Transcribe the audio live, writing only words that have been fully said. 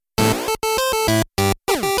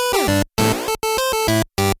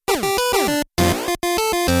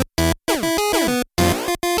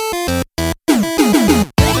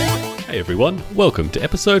everyone. Welcome to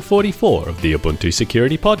episode 44 of the Ubuntu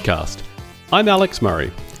Security Podcast. I'm Alex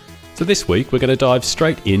Murray. So this week we're going to dive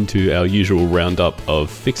straight into our usual roundup of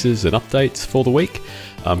fixes and updates for the week.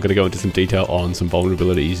 I'm going to go into some detail on some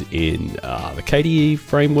vulnerabilities in the KDE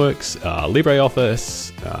frameworks,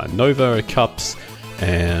 LibreOffice, Nova, CUPS,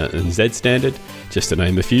 and Z Standard, just to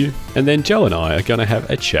name a few. And then Joe and I are going to have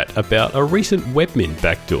a chat about a recent webmin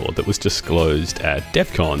backdoor that was disclosed at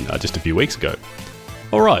DEF CON just a few weeks ago.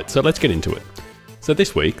 Alright, so let's get into it. So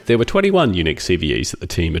this week, there were 21 unique CVEs that the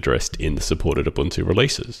team addressed in the supported Ubuntu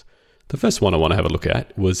releases. The first one I want to have a look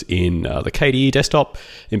at was in the KDE desktop.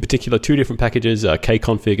 In particular, two different packages,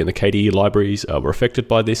 kconfig and the KDE libraries, were affected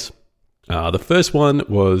by this. The first one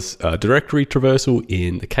was directory traversal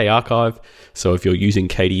in the karchive. So if you're using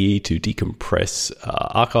KDE to decompress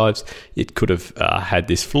archives, it could have had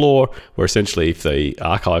this flaw where essentially if the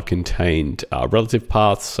archive contained relative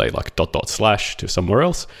paths, say like .. to somewhere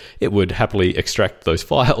else, it would happily extract those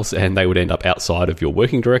files and they would end up outside of your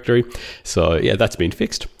working directory. So yeah, that's been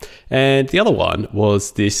fixed. And the other one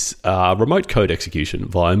was this remote code execution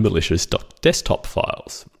via malicious desktop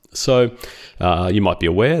files. So you might be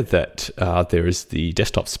aware that there is the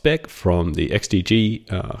desktop spec from the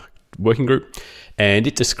XDG working group, and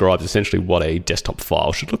it describes essentially what a desktop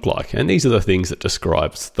file should look like. And these are the things that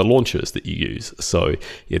describes the launchers that you use. So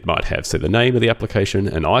it might have, say, the name of the application,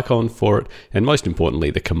 an icon for it, and most importantly,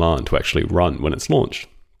 the command to actually run when it's launched.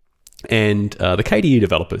 And the KDE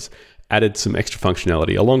developers added some extra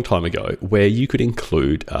functionality a long time ago where you could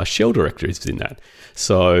include shell directories in that.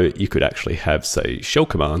 So you could actually have, say, shell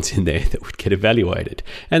commands in there that would get evaluated.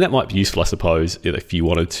 And that might be useful, I suppose, if you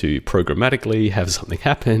wanted to programmatically have something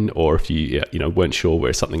happen, or if you weren't sure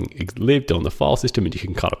where something lived on the file system and you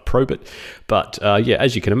can kind of probe it. But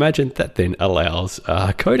as you can imagine, that then allows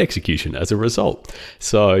code execution as a result.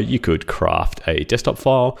 So you could craft a desktop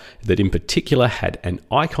file that in particular had an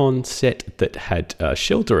icon set that had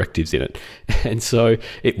shell directives in it. And so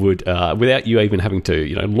it would, without you even having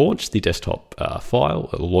to launch the desktop file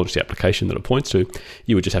or launch the application that it points to,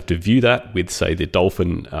 you would just have to view that with, say, the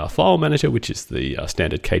Dolphin file manager, which is the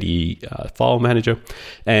standard KDE file manager.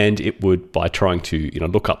 And it would, by trying to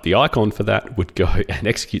look up the icon for that, would go and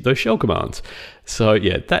execute those shell commands. So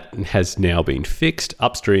yeah, that has now been fixed.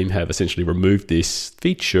 Upstream have essentially removed this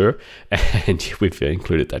feature, and we've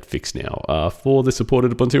included that fix now for the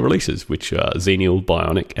supported Ubuntu releases, which are Xenial,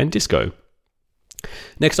 Bionic, and Disco.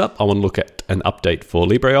 Next up, I want to look at an update for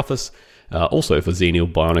LibreOffice. Also for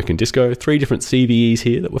Xenial, Bionic, and Disco, 3 different CVEs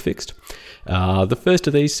here that were fixed. The first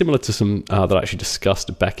of these, similar to some that I actually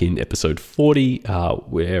discussed back in episode 40,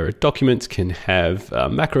 where documents can have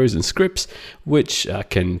macros and scripts, which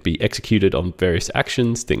can be executed on various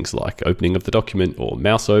actions, things like opening of the document or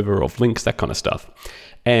mouse over of links, that kind of stuff.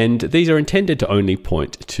 And these are intended to only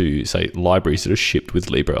point to, say, libraries that are shipped with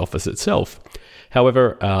LibreOffice itself.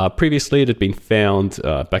 However, previously it had been found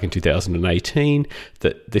back in 2018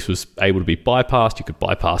 that this was able to be bypassed. You could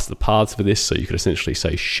bypass the paths for this, so you could essentially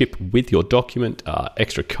say ship with your document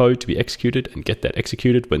extra code to be executed and get that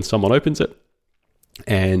executed when someone opens it.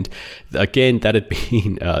 And again, that had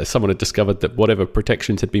been, someone had discovered that whatever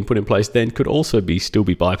protections had been put in place then could also still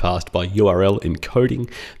be bypassed by URL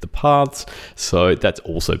encoding the paths. So that's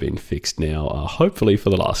also been fixed now, hopefully for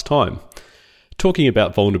the last time. Talking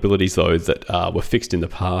about vulnerabilities, though, that were fixed in the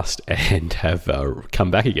past and have come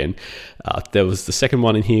back again, there was the second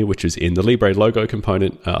one in here, which is in the Libre logo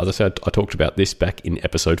component. As I said, I talked about this back in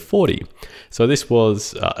episode 40. So this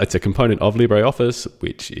was, it's a component of LibreOffice,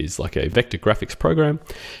 which is like a vector graphics program.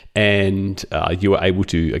 And you were able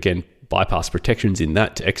to, again, bypass protections in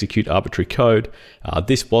that to execute arbitrary code.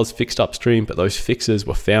 This was fixed upstream, but those fixes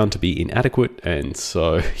were found to be inadequate. And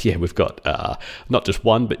so, yeah, we've got not just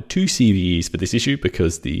one, but 2 CVEs for this issue,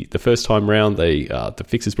 because the first time round, the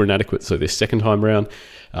fixes were inadequate. So this second time round,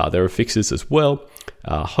 there are fixes as well.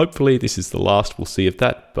 Hopefully this is the last we'll see of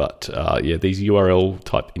that. But these URL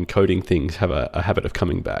type encoding things have a habit of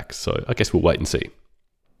coming back. So I guess we'll wait and see.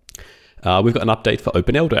 We've got an update for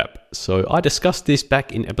OpenLDAP. So I discussed this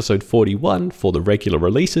back in episode 41 for the regular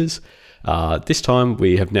releases. This time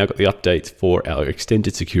we have now got the updates for our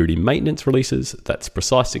extended security maintenance releases. That's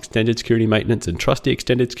Precise Extended Security Maintenance and Trusty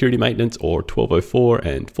Extended Security Maintenance, or 1204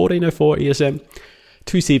 and 1404 ESM.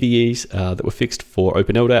 2 CVEs that were fixed for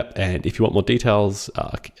OpenLDAP. And if you want more details,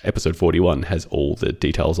 episode 41 has all the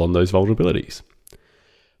details on those vulnerabilities.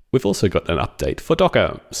 We've also got an update for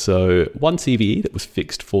Docker. So one CVE that was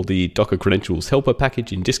fixed for the Docker Credentials Helper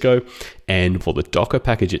package in Disco, and for the Docker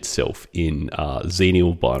package itself in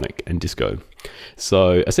Xenial, Bionic, and Disco.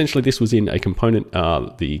 So essentially this was in a component,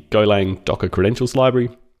 the Golang Docker Credentials library.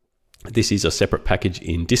 This is a separate package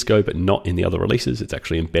in Disco, but not in the other releases. It's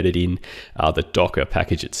actually embedded in the Docker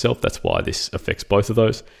package itself. That's why this affects both of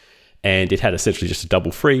those. And it had essentially just a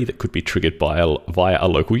double free that could be triggered via a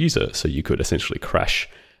local user. So you could essentially crash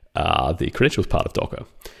the credentials part of Docker.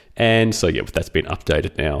 And so, yeah, that's been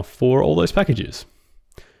updated now for all those packages.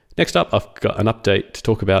 Next up, I've got an update to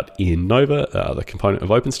talk about in Nova, the component of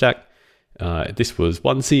OpenStack. This was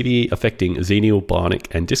one CVE affecting Xenial, Bionic,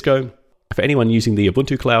 and Disco. For anyone using the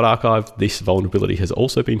Ubuntu Cloud Archive, this vulnerability has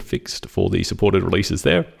also been fixed for the supported releases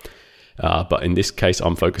there. But in this case,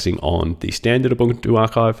 I'm focusing on the standard Ubuntu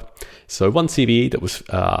Archive. So one CVE that was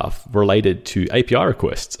related to API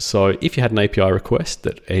requests. So if you had an API request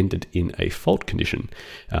that ended in a fault condition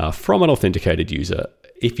from an authenticated user,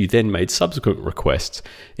 if you then made subsequent requests,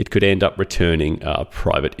 it could end up returning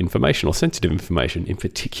private information or sensitive information, in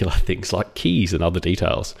particular things like keys and other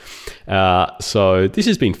details. So this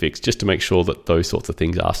has been fixed just to make sure that those sorts of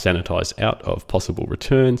things are sanitized out of possible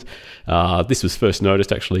returns. This was first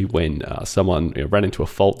noticed actually when someone ran into a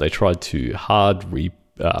fault. They tried to hard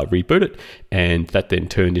reboot it, and that then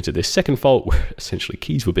turned into this second fault where essentially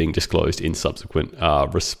keys were being disclosed in subsequent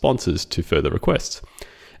responses to further requests.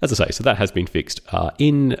 As I say, so that has been fixed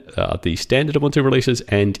in the standard Ubuntu releases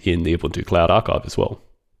and in the Ubuntu Cloud Archive as well.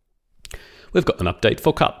 We've got an update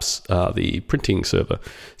for CUPS, the printing server.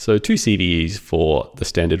 So 2 CVEs for the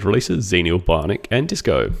standard releases, Xenial, Bionic, and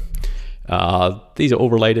Disco. These are all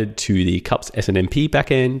related to the CUPS SNMP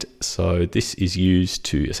backend. So this is used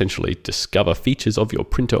to essentially discover features of your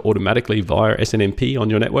printer automatically via SNMP on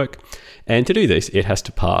your network. And to do this, it has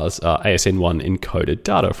to parse ASN1 encoded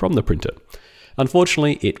data from the printer.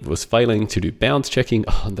 Unfortunately, it was failing to do bounds checking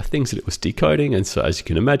on the things that it was decoding, and so as you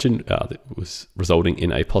can imagine, it was resulting in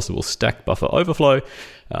a possible stack buffer overflow.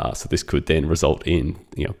 So this could then result in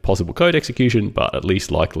possible code execution, but at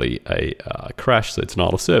least likely a crash, so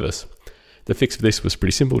denial of service. The fix for this was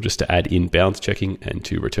pretty simple, just to add in bounds checking and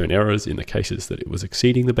to return errors in the cases that it was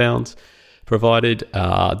exceeding the bounds provided.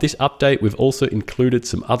 This update, we've also included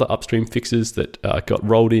some other upstream fixes that got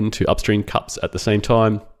rolled into upstream CUPS at the same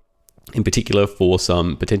time. In particular, for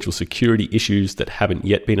some potential security issues that haven't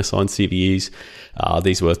yet been assigned CVEs.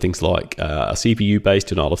 These were things like a CPU-based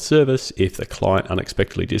denial of service if the client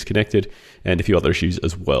unexpectedly disconnected, and a few other issues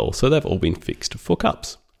as well. So they've all been fixed for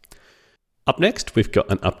CUPS. Up next, we've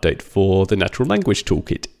got an update for the Natural Language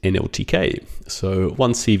Toolkit, NLTK. So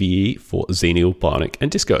one CVE for Xenial, Bionic,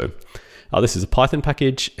 and Disco. This is a Python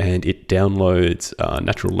package, and it downloads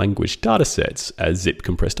natural language datasets as zip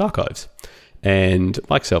compressed archives. And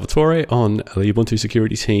Mike Salvatore on the Ubuntu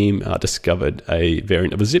security team discovered a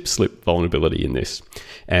variant of a zip slip vulnerability in this.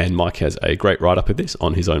 And Mike has a great write-up of this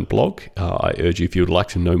on his own blog. I urge you, if you would like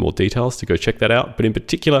to know more details, to go check that out. But in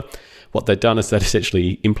particular, what they've done is they've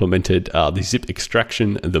essentially implemented the zip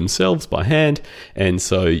extraction themselves by hand. And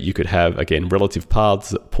so you could have, again, relative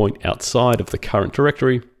paths that point outside of the current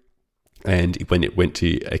directory. And when it went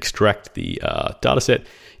to extract the dataset,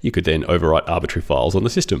 you could then overwrite arbitrary files on the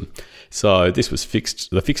system. So this was fixed.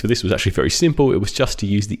 The fix for this was actually very simple. It was just to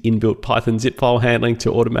use the inbuilt Python zip file handling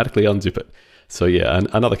to automatically unzip it. So yeah,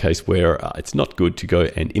 another case where it's not good to go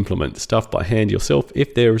and implement stuff by hand yourself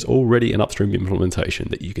if there is already an upstream implementation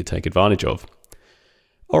that you could take advantage of.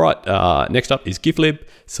 All right, next up is GIFlib.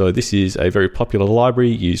 So this is a very popular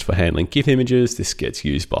library used for handling GIF images. This gets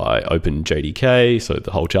used by OpenJDK, so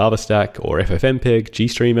the whole Java stack, or FFmpeg,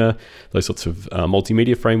 GStreamer, those sorts of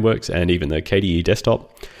multimedia frameworks, and even the KDE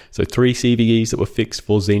desktop. So 3 CVEs that were fixed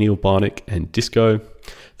for Xenial, Bionic, and Disco.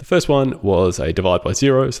 The first one was a divide by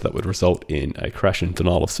 0, so that would result in a crash and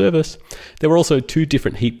denial of service. There were also 2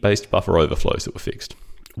 different heap-based buffer overflows that were fixed.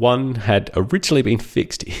 One had originally been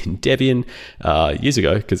fixed in Debian years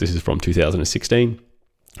ago, because this is from 2016,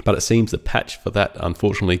 but it seems the patch for that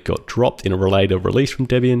unfortunately got dropped in a related release from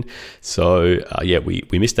Debian. So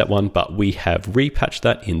we missed that one, but we have repatched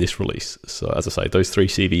that in this release. So as I say, those 3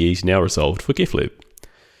 CVEs now resolved for GIFlib.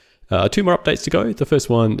 2 more updates to go. The first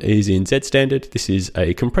one is in ZStandard. This is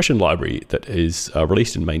a compression library that is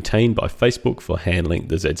released and maintained by Facebook for handling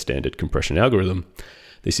the ZStandard compression algorithm.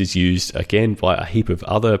 This is used again by a heap of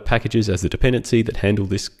other packages as the dependency that handle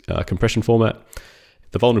this compression format.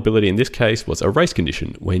 The vulnerability in this case was a race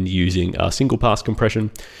condition when using a single pass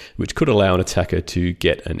compression, which could allow an attacker to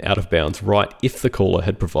get an out of bounds write if the caller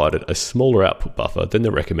had provided a smaller output buffer than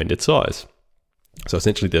the recommended size. So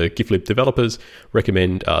essentially the GIFlib developers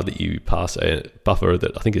recommend that you pass a buffer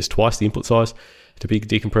that I think is twice the input size to be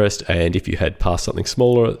decompressed, and if you had passed something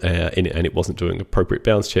smaller and it wasn't doing appropriate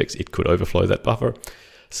bounds checks, it could overflow that buffer.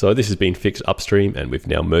 So this has been fixed upstream, and we've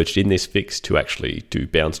now merged in this fix to actually do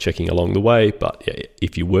bounds checking along the way. But yeah,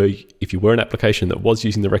 if you were an application that was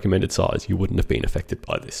using the recommended size, you wouldn't have been affected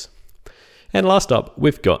by this. And last up,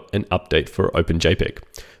 we've got an update for OpenJPEG.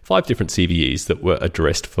 5 different CVEs that were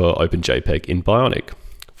addressed for OpenJPEG in Bionic.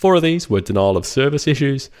 4 of these were denial of service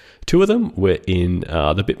issues. 2 of them were in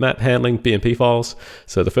the bitmap handling BMP files.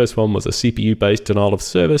 So the first one was a CPU-based denial of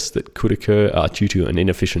service that could occur due to an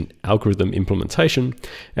inefficient algorithm implementation.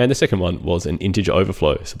 And the second one was an integer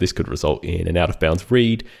overflow. So this could result in an out-of-bounds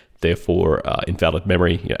read, therefore invalid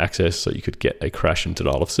memory access, so you could get a crash and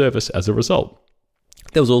denial of service as a result.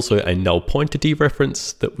 There was also a null pointer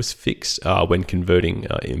dereference that was fixed when converting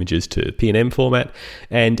images to PNM format,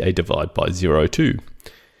 and a divide by 0.2.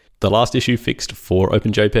 The last issue fixed for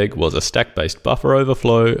OpenJPEG was a stack-based buffer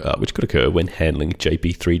overflow, which could occur when handling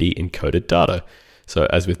JP3D encoded data. So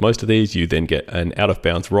as with most of these, you then get an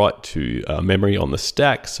out-of-bounds write to memory on the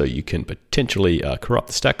stack, so you can potentially corrupt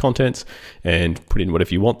the stack contents and put in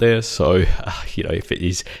whatever you want there. So, if it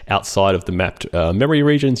is outside of the mapped memory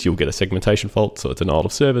regions, you'll get a segmentation fault, so it's a denial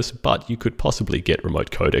of service, but you could possibly get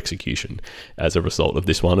remote code execution as a result of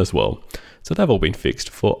this one as well. So they've all been fixed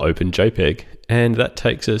for OpenJPEG, and that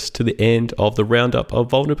takes us to the end of the roundup of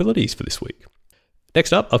vulnerabilities for this week.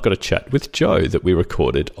 Next up, I've got a chat with Joe that we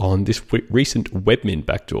recorded on this recent Webmin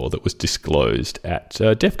backdoor that was disclosed at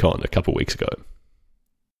DEF CON a couple of weeks ago.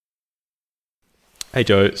 Hey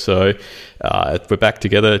Joe, so we're back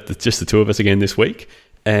together, just the two of us again this week,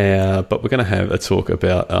 but we're going to have a talk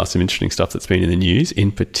about some interesting stuff that's been in the news,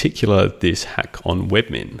 in particular this hack on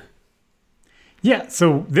Webmin. Yeah,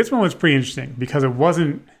 so this one was pretty interesting because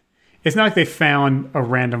it's not like they found a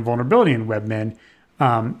random vulnerability in Webmin.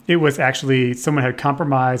 It was actually someone had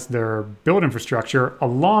compromised their build infrastructure a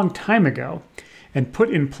long time ago and put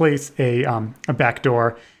in place a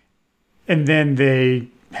backdoor, and then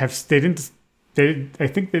I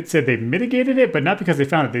think they said they mitigated it, but not because they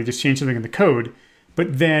found it. They just changed something in the code.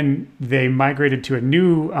 But then they migrated to a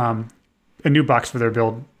new box for their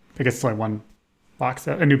build. I guess it's only one box,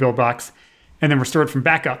 a new build box, and then restored from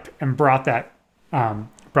backup and brought that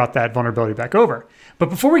vulnerability back over. But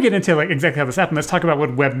before we get into exactly how this happened, let's talk about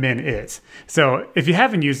what Webmin is. So if you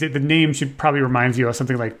haven't used it, the name should probably remind you of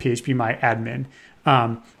something like phpMyAdmin.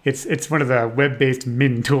 It's one of the web-based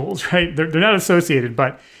min tools, right? They're not associated,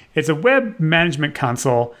 but it's a web management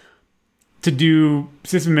console to do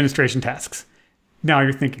system administration tasks. Now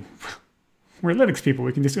you're thinking, we're Linux people,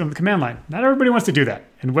 we can just do it on the command line. Not everybody wants to do that,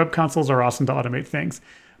 and web consoles are awesome to automate things.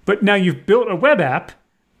 But now you've built a web app,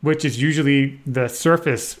 which is usually the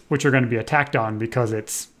surface which you're going to be attacked on because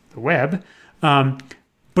it's the web. But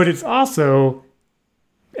it's also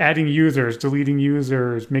adding users, deleting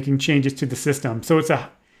users, making changes to the system. So it's a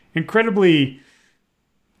incredibly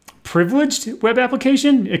privileged web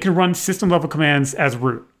application. It can run system level commands as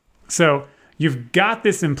root. So you've got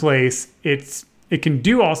this in place. It can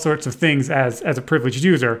do all sorts of things as a privileged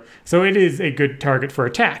user. So it is a good target for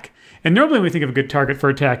attack. And normally when we think of a good target for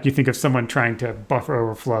attack, you think of someone trying to buffer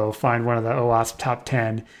overflow, find one of the OWASP top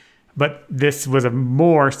 10. But this was a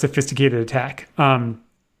more sophisticated attack.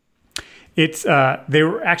 They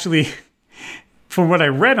were actually, from what I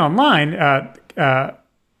read online, a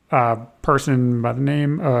person by the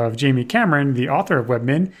name of Jamie Cameron, the author of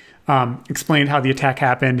Webmin, explained how the attack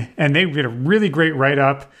happened. And they did a really great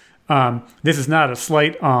write-up. This is not a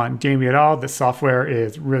slight on Jamie at all. The software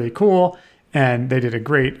is really cool. And they did a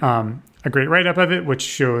great write-up of it, which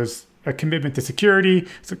shows a commitment to security.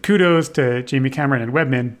 So kudos to Jamie Cameron and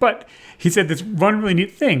Webmin. But he said this one really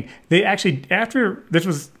neat thing. They actually, after this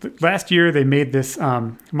was last year, they made this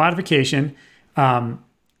modification, and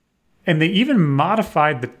they even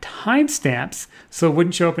modified the timestamps so it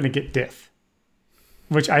wouldn't show up in a Git diff,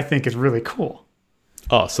 which I think is really cool.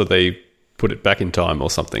 Oh, so they put it back in time or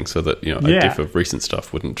something so that a diff of recent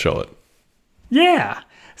stuff wouldn't show it. Yeah.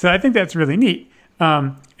 So I think that's really neat.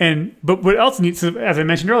 But what else neat, so as I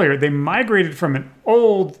mentioned earlier, they migrated from an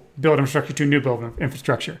old build infrastructure to a new build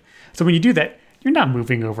infrastructure. So when you do that, you're not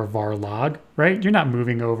moving over var log, right? You're not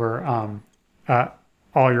moving over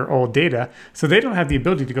all your old data. So they don't have the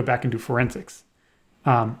ability to go back and do forensics.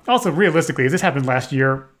 Also, realistically, as this happened last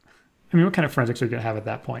year, I mean, what kind of forensics are you going to have at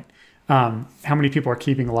that point? How many people are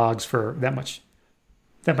keeping logs for that much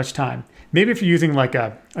time? Maybe if you're using like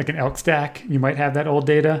an elk stack, you might have that old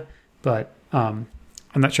data, but I'm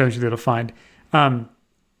not sure you'll be able to find. And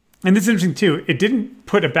this is interesting too. It didn't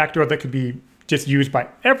put a backdoor that could be just used by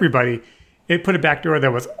everybody. It put a backdoor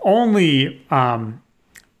that was only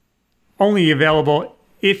available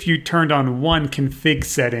if you turned on one config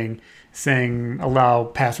setting saying allow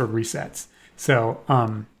password resets. So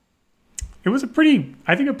it was a pretty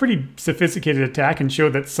sophisticated attack and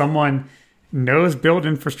showed that someone knows build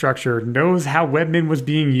infrastructure, knows how Webmin was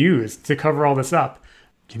being used to cover all this up.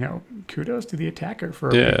 Kudos to the attacker for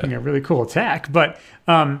making a really cool attack. But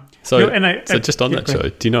just on that, Joe,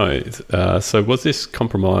 do you know? So was this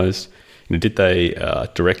compromised? Did they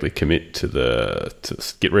directly commit to the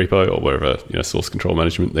Git repo or whatever source control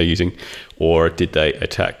management they're using, or did they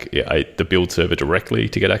attack the build server directly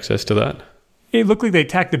to get access to that? It looked like they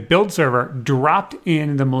attacked the build server, dropped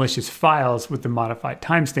in the malicious files with the modified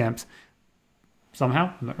timestamps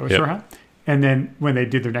somehow. I'm not really sure how. And then when they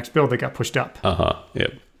did their next build, they got pushed up.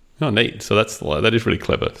 Yep. Oh, neat. So that is really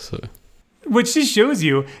clever. So, which just shows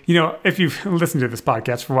you, if you've listened to this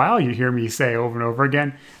podcast for a while, you hear me say over and over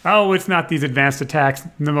again, oh, it's not these advanced attacks.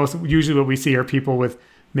 Usually what we see are people with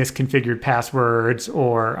misconfigured passwords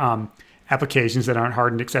or applications that aren't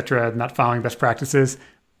hardened, etc., not following best practices.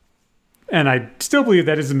 And I still believe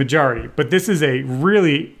that is the majority. But this is a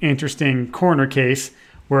really interesting corner case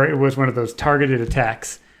where it was one of those targeted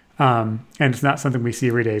attacks. And it's not something we see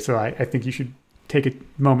every day. So I think you should take a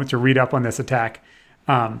moment to read up on this attack,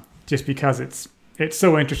 just because it's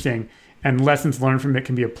so interesting, and lessons learned from it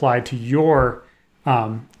can be applied to your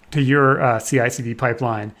CI/CD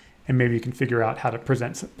pipeline, and maybe you can figure out how to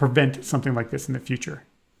prevent something like this in the future.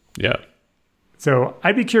 Yeah. So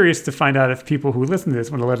I'd be curious to find out if people who listen to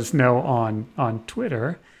this want to let us know on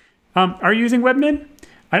Twitter. Are you using Webmin?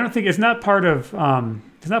 I don't think it's not part of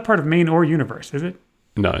main or universe, is it?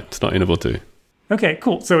 No, it's not Interval 2. Okay,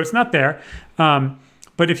 cool. So it's not there.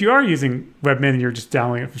 But if you are using Webmin and you're just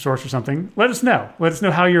downloading it from source or something, let us know. Let us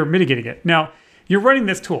know how you're mitigating it. Now, you're running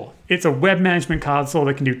this tool. It's a web management console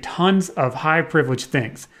that can do tons of high privilege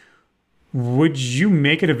things. Would you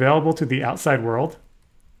make it available to the outside world?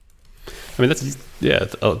 I mean,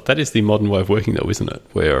 that is the modern way of working, though, isn't it?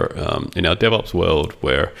 Where in our DevOps world,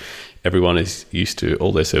 where everyone is used to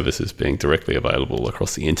all their services being directly available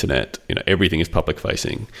across the internet, everything is public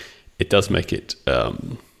facing. It does make it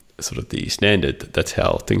sort of the standard that's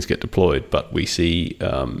how things get deployed. But we see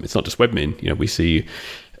it's not just Webmin. We see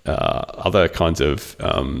other kinds of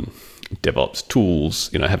DevOps tools,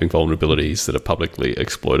 having vulnerabilities that are publicly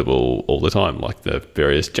exploitable all the time, like the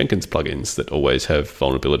various Jenkins plugins that always have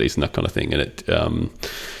vulnerabilities and that kind of thing. And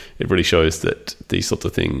it really shows that these sorts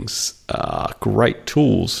of things are great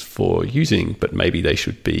tools for using, but maybe they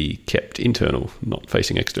should be kept internal, not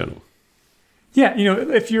facing external. Yeah,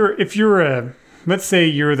 if you're let's say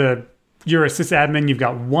you're a sysadmin, you've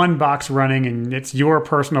got one box running and it's your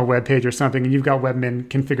personal web page or something, and you've got Webmin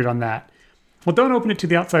configured on that. Well, don't open it to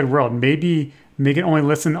the outside world. Maybe make it only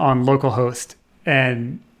listen on localhost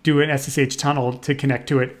and do an SSH tunnel to connect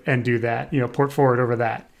to it and do that, port forward over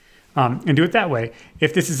that, and do it that way.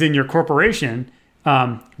 If this is in your corporation,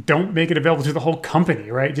 don't make it available to the whole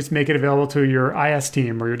company, right? Just make it available to your IS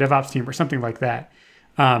team or your DevOps team or something like that.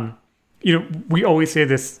 We always say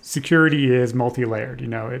this: security is multi-layered.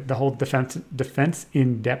 The whole defense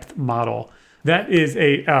in depth model. That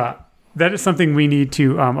is something we need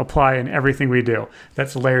to apply in everything we do.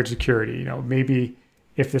 That's layered security. Maybe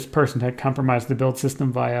if this person had compromised the build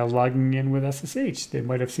system via logging in with SSH, they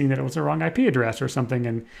might have seen that it was the wrong IP address or something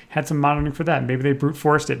and had some monitoring for that. Maybe they brute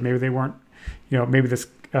forced it. Maybe they weren't. Maybe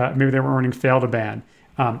they were running fail to ban.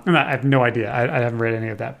 I have no idea. I haven't read any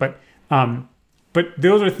of that, but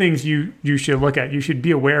those are things you should look at. You should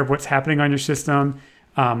be aware of what's happening on your system.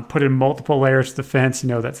 Put in multiple layers of defense.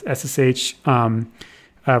 That's SSH.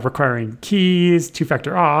 Requiring keys,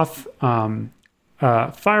 two-factor auth,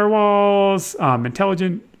 firewalls,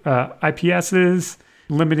 intelligent IPSs,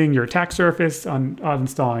 limiting your attack surface on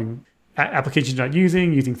installing applications you're not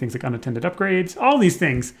using things like unattended upgrades. All these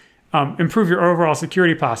things improve your overall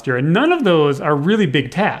security posture. And none of those are really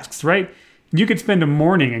big tasks, right? You could spend a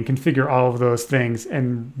morning and configure all of those things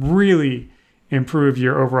and really improve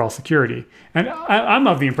your overall security. And I'm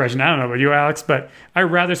of the impression, I don't know about you, Alex, but I'd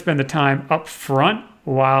rather spend the time up front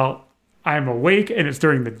while I'm awake and it's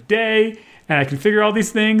during the day and I can figure all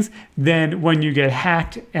these things than when you get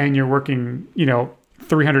hacked and you're working,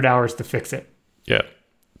 300 hours to fix it. Yeah.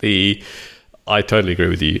 I totally agree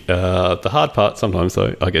with you. The hard part sometimes,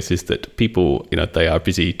 though, I guess, is that people, they are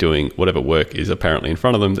busy doing whatever work is apparently in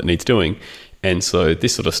front of them that needs doing. And so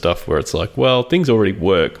this sort of stuff where it's like, well, things already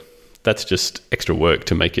work. That's just extra work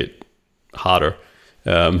to make it harder.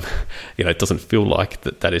 It doesn't feel like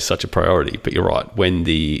that is such a priority. But you're right. When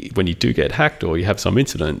you do get hacked or you have some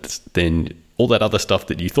incident, then all that other stuff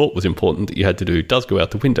that you thought was important that you had to do does go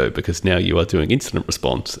out the window, because now you are doing incident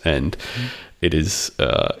response, and it is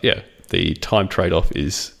the time trade-off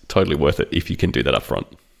is totally worth it if you can do that up front.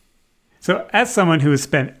 So as someone who has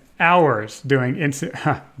spent hours doing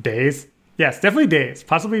days, Yes, definitely days,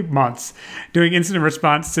 possibly months, doing incident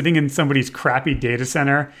response, sitting in somebody's crappy data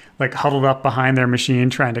center, like huddled up behind their machine,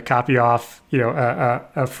 trying to copy off,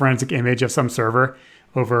 a forensic image of some server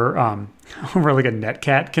over like a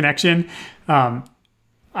Netcat connection.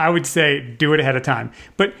 I would say do it ahead of time.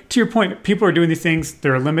 But to your point, people are doing these things,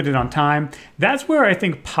 they're limited on time. That's where I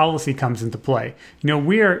think policy comes into play.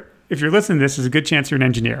 If you're listening to this, there's a good chance you're an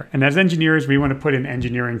engineer. And as engineers, we want to put in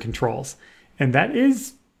engineering controls. And that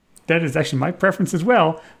is actually my preference as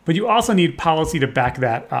well. But you also need policy to back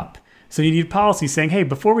that up. So you need policy saying, hey,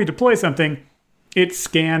 before we deploy something, it's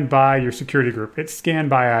scanned by your security group. It's scanned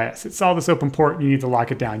by IS. It's all this open port. You need to lock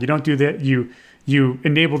it down. You don't do that. You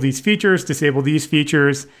enable these features, disable these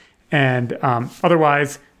features, and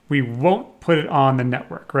otherwise we won't put it on the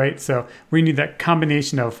network, right? So we need that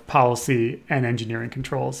combination of policy and engineering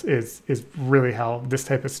controls is really how this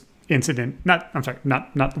type of incident, not the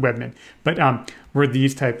Webmin, but where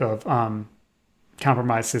these type of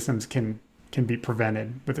compromised systems can be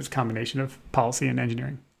prevented with this combination of policy and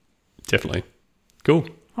engineering. Definitely. Cool.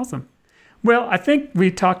 Awesome. Well, I think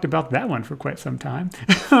we talked about that one for quite some time.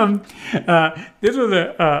 This was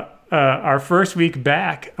our first week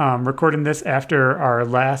back, recording this after our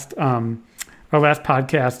last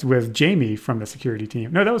podcast with Jamie from the security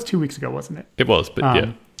team. No, that was 2 weeks ago, wasn't it? It was,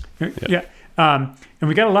 but yeah. And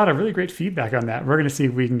we got a lot of really great feedback on that. We're going to see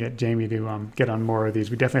if we can get Jamie to get on more of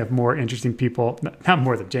these. We definitely have more interesting people, not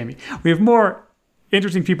more than Jamie. We have more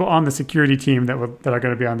interesting people on the security team that are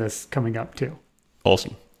going to be on this coming up too.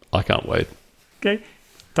 Awesome. I can't wait. Okay.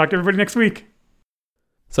 Talk to everybody next week.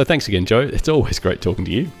 So thanks again, Joe. It's always great talking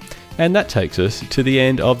to you. And that takes us to the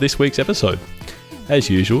end of this week's episode. As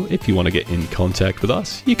usual, if you want to get in contact with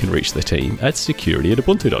us, you can reach the team at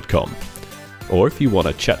security@ubuntu.com. Or if you want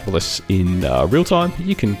to chat with us in real time,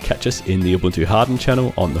 you can catch us in the Ubuntu Harden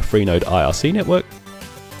channel on the Freenode IRC network.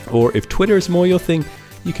 Or if Twitter is more your thing,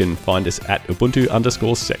 you can find us at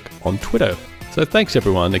Ubuntu_sec on Twitter. So thanks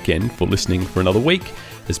everyone again for listening for another week.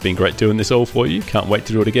 It's been great doing this all for you. Can't wait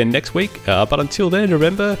to do it again next week. But until then,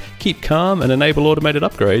 remember, keep calm and enable automated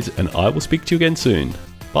upgrades, and I will speak to you again soon.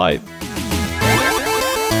 Bye.